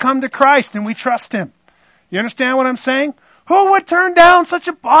in when we come to Christ and we trust Him. You understand what I'm saying? Who would turn down such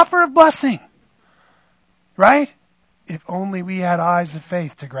an offer of blessing? Right? If only we had eyes of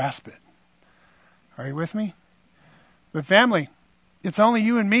faith to grasp it. Are you with me? But family, it's only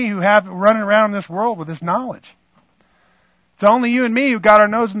you and me who have running around in this world with this knowledge. It's only you and me who got our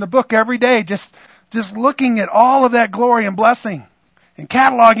nose in the book every day, just looking at all of that glory and blessing and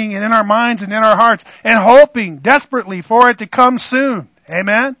cataloging it in our minds and in our hearts and hoping desperately for it to come soon.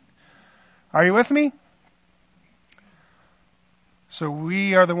 Amen? Are you with me? So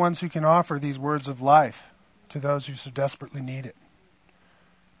we are the ones who can offer these words of life to those who so desperately need it.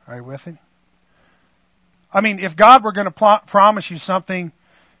 Are you with it? If God were going to promise you something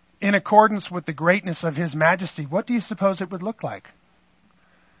in accordance with the greatness of His majesty, what do you suppose it would look like?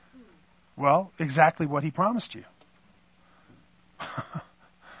 Well, exactly what He promised you.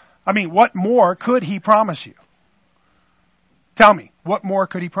 What more could He promise you? Tell me, what more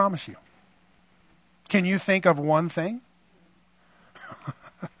could He promise you? Can you think of one thing?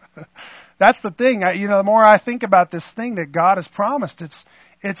 That's the thing. The more I think about this thing that God has promised,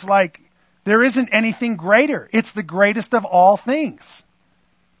 it's like there isn't anything greater. It's the greatest of all things.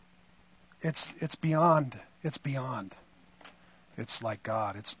 It's beyond. It's beyond. It's like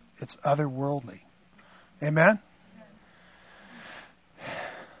God. It's otherworldly. Amen?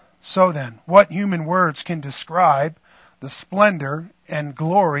 So then, what human words can describe the splendor and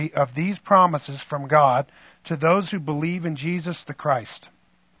glory of these promises from God to those who believe in Jesus the Christ?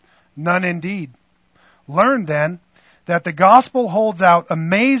 None indeed. Learn then that the gospel holds out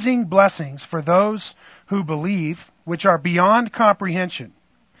amazing blessings for those who believe, which are beyond comprehension.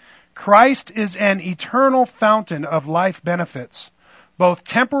 Christ is an eternal fountain of life benefits, both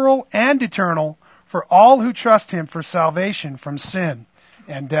temporal and eternal, for all who trust him for salvation from sin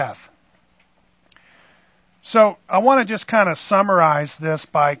and death. So I want to just kind of summarize this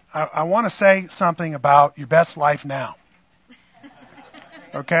by, I want to say something about your best life now.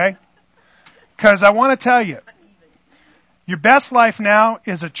 Okay? Because I want to tell you, your best life now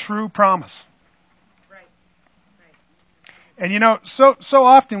is a true promise. And you know, so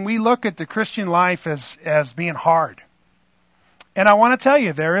often we look at the Christian life as being hard. And I want to tell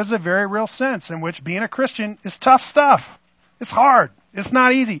you, there is a very real sense in which being a Christian is tough stuff. It's hard. It's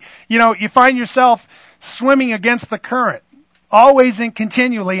not easy. You know, you find yourself swimming against the current, always and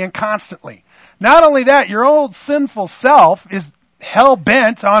continually and constantly. Not only that, your old sinful self is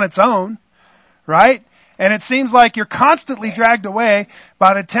hell-bent on its own, right? And it seems like you're constantly dragged away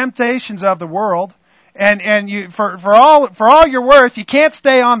by the temptations of the world. And you, for all your worth, you can't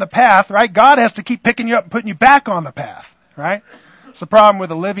stay on the path, right? God has to keep picking you up and putting you back on the path, right? It's the problem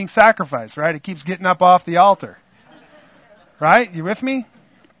with a living sacrifice, right? It keeps getting up off the altar. Right? You with me?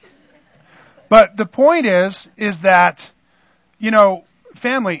 But the point is that, you know,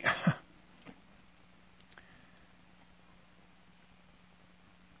 family,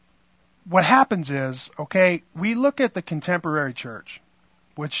 what happens is, okay, we look at the contemporary church,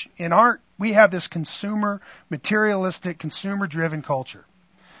 which we have this materialistic, consumer-driven culture.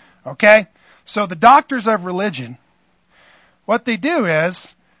 Okay? So the doctors of religion, what they do is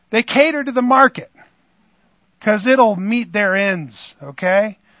they cater to the market because it'll meet their ends,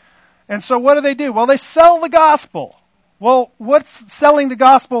 okay? And so what do? Well, they sell the gospel. Well, what's selling the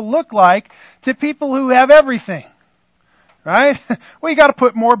gospel look like to people who have everything? Right? Well, you got to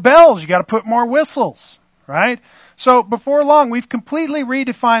put more bells, you got to put more whistles, right? So before long, we've completely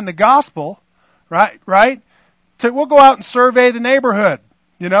redefined the gospel, right? We'll go out and survey the neighborhood.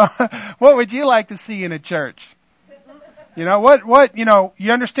 You know, what would you like to see in a church? You know,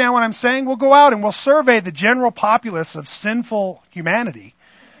 you understand what I'm saying? We'll go out and we'll survey the general populace of sinful humanity.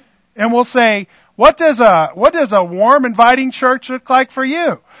 And we'll say, what does a warm, inviting church look like for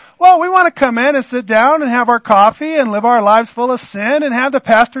you? Well, we want to come in and sit down and have our coffee and live our lives full of sin and have the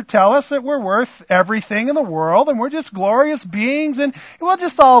pastor tell us that we're worth everything in the world and we're just glorious beings and we'll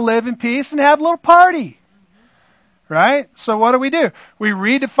just all live in peace and have a little party. Right? So what do? We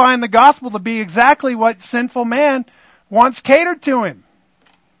redefine the gospel to be exactly what sinful man wants catered to him.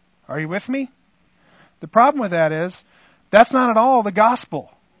 Are you with me? The problem with that is, that's not at all the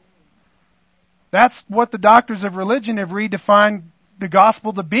gospel. That's what the doctors of religion have redefined the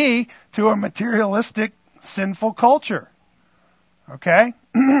gospel to be to a materialistic, sinful culture. Okay?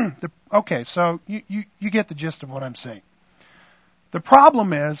 Okay, so you get the gist of what I'm saying. The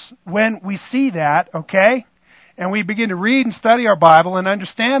problem is, when we see that, okay, and we begin to read and study our Bible and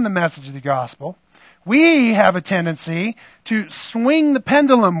understand the message of the gospel, we have a tendency to swing the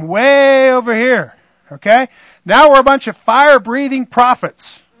pendulum way over here. Okay? Now we're a bunch of fire-breathing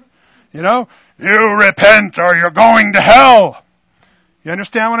prophets. You know, you repent or you're going to hell. You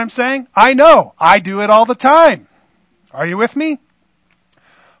understand what I'm saying? I know. I do it all the time. Are you with me?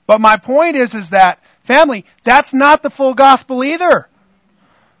 But my point is that, family, that's not the full gospel either.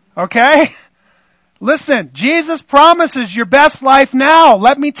 Okay? Listen, Jesus promises your best life now.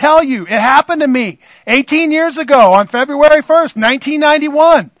 Let me tell you, it happened to me 18 years ago on February 1st,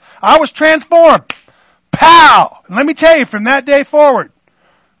 1991. I was transformed. Pow! And let me tell you, from that day forward,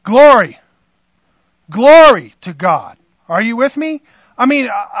 glory to God. Are you with me? I mean,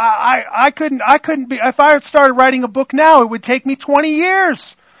 I couldn't be, if I had started writing a book now, it would take me 20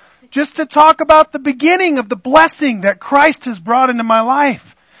 years just to talk about the beginning of the blessing that Christ has brought into my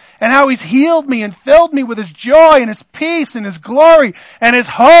life. And how He's healed me and filled me with His joy and His peace and His glory and His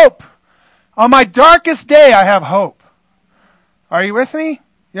hope. On my darkest day, I have hope. Are you with me?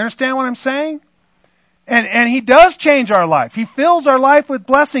 You understand what I'm saying? And He does change our life. He fills our life with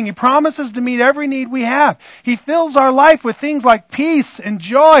blessing. He promises to meet every need we have. He fills our life with things like peace and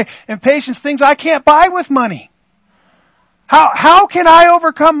joy and patience, things I can't buy with money. How can I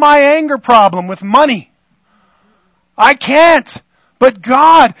overcome my anger problem with money? I can't. But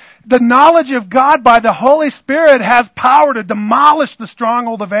God, the knowledge of God by the Holy Spirit has power to demolish the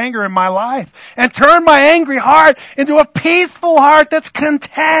stronghold of anger in my life and turn my angry heart into a peaceful heart that's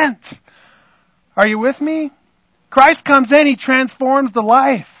content. Are you with me? Christ comes in, He transforms the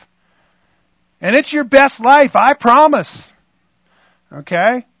life. And it's your best life, I promise.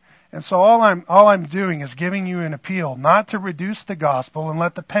 Okay? And so all I'm doing is giving you an appeal not to reduce the gospel and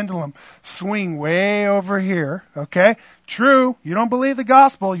let the pendulum swing way over here. Okay? True, you don't believe the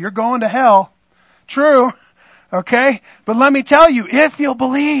gospel, you're going to hell. True. Okay? But let me tell you, if you'll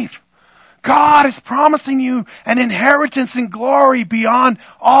believe, God is promising you an inheritance and glory beyond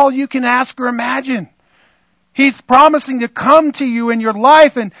all you can ask or imagine. He's promising to come to you in your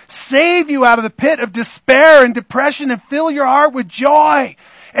life and save you out of the pit of despair and depression and fill your heart with joy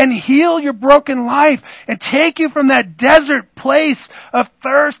and heal your broken life and take you from that desert place of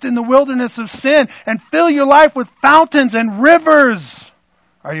thirst in the wilderness of sin and fill your life with fountains and rivers.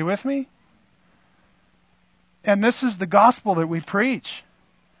 Are you with me? And this is the gospel that we preach.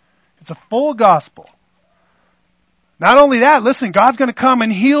 It's a full gospel. Not only that, listen, God's going to come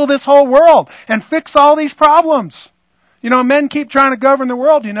and heal this whole world and fix all these problems. You know, men keep trying to govern the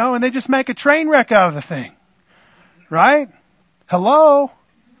world, you know, and they just make a train wreck out of the thing. Right? Hello?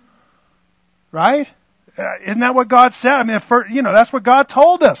 Right? Isn't that what God said? I mean, that's what God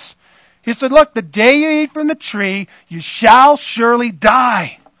told us. He said, look, the day you eat from the tree, you shall surely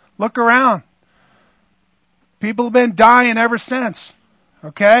die. Look around. People have been dying ever since.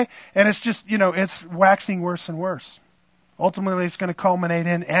 Okay? And it's just, it's waxing worse and worse. Ultimately, it's going to culminate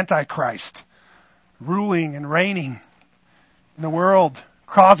in Antichrist ruling and reigning in the world,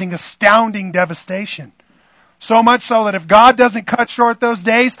 causing astounding devastation. So much so that if God doesn't cut short those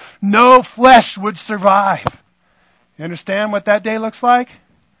days, no flesh would survive. You understand what that day looks like?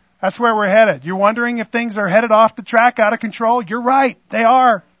 That's where we're headed. You're wondering if things are headed off the track, out of control? You're right. They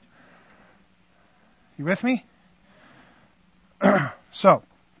are. You with me? So,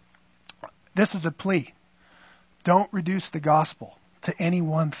 this is a plea. Don't reduce the gospel to any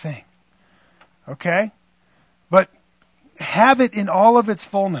one thing. Okay? But have it in all of its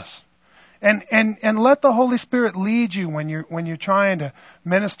fullness. And let the Holy Spirit lead you when you're trying to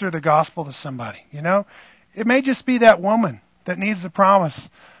minister the gospel to somebody. You know? It may just be that woman that needs the promise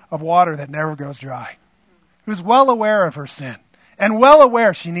of water that never goes dry, who's well aware of her sin and well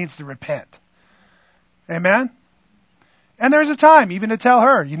aware she needs to repent. Amen? And there's a time even to tell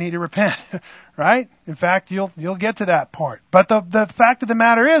her you need to repent, right? In fact, you'll get to that part. But the fact of the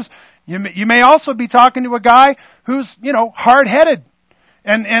matter is, you may also be talking to a guy who's, hard-headed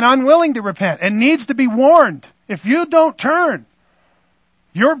and unwilling to repent and needs to be warned. If you don't turn,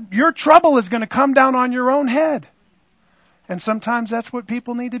 your trouble is going to come down on your own head. And sometimes that's what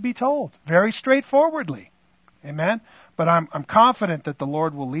people need to be told, very straightforwardly. Amen? But I'm confident that the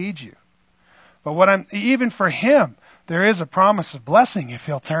Lord will lead you. But even for him, there is a promise of blessing if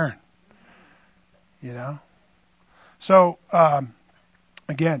he'll turn. So,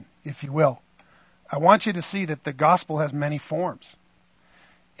 again, if you will, I want you to see that the gospel has many forms.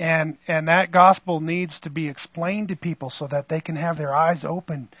 And that gospel needs to be explained to people so that they can have their eyes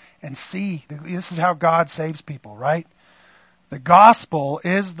open and see. This is how God saves people, right? The gospel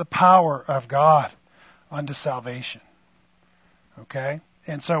is the power of God unto salvation. Okay?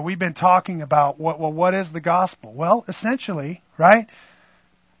 And so we've been talking about what is the gospel? Well, essentially, right?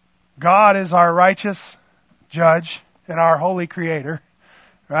 God is our righteous judge and our holy creator,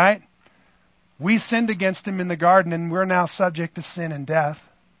 right? We sinned against him in the garden and we're now subject to sin and death,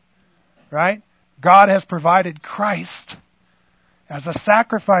 right? God has provided Christ as a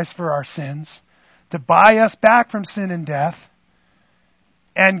sacrifice for our sins to buy us back from sin and death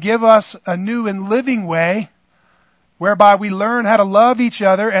and give us a new and living way whereby we learn how to love each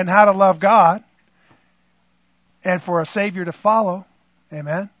other and how to love God, and for a Savior to follow.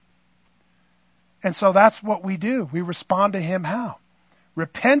 Amen? And so that's what we do. We respond to him how?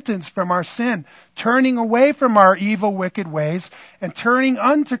 Repentance from our sin, turning away from our evil, wicked ways, and turning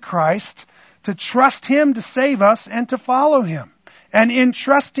unto Christ to trust him to save us and to follow him. And in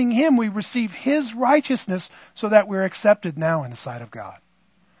trusting him, we receive his righteousness so that we're accepted now in the sight of God.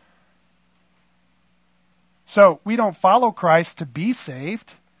 So we don't follow Christ to be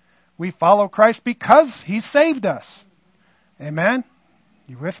saved. We follow Christ because he saved us. Amen?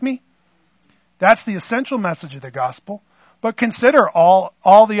 You with me? That's the essential message of the gospel. But consider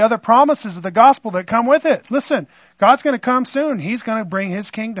all the other promises of the gospel that come with it. Listen, God's going to come soon. He's going to bring his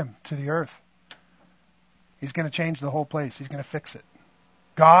kingdom to the earth. He's going to change the whole place. He's going to fix it.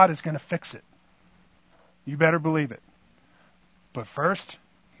 God is going to fix it. You better believe it. But first,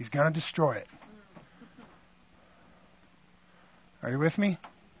 he's going to destroy it. Are you with me?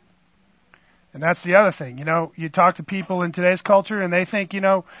 And that's the other thing. You talk to people in today's culture and they think,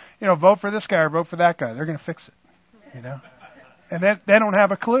 vote for this guy or vote for that guy. They're going to fix it. And they don't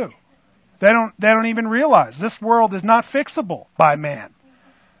have a clue. They don't even realize this world is not fixable by man.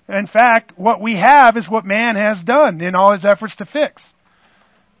 In fact, what we have is what man has done in all his efforts to fix.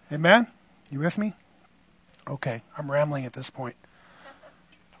 Amen? You with me? Okay, I'm rambling at this point.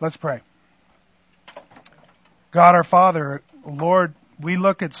 Let's pray. God our Father, Lord, we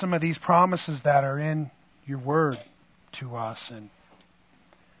look at some of these promises that are in your word to us, and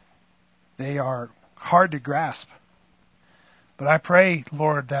they are hard to grasp. But I pray,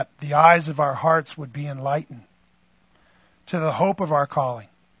 Lord, that the eyes of our hearts would be enlightened to the hope of our calling.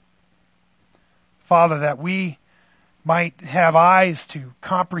 Father, that we might have eyes to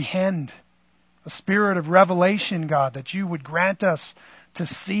comprehend, a spirit of revelation, God, that you would grant us to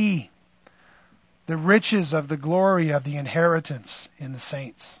see the riches of the glory of the inheritance in the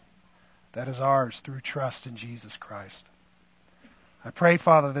saints that is ours through trust in Jesus Christ. I pray,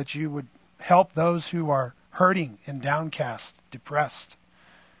 Father, that you would help those who are hurting and downcast, depressed.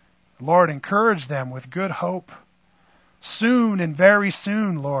 Lord, encourage them with good hope. Soon and very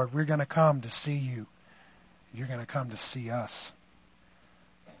soon, Lord, we're going to come to see you. You're going to come to see us.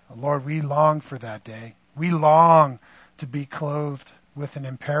 Lord, we long for that day. We long to be clothed with an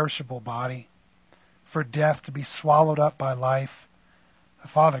imperishable body, for death to be swallowed up by life.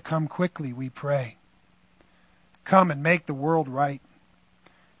 Father, come quickly, we pray. Come and make the world right,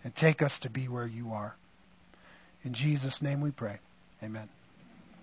 and take us to be where you are. In Jesus' name we pray. Amen.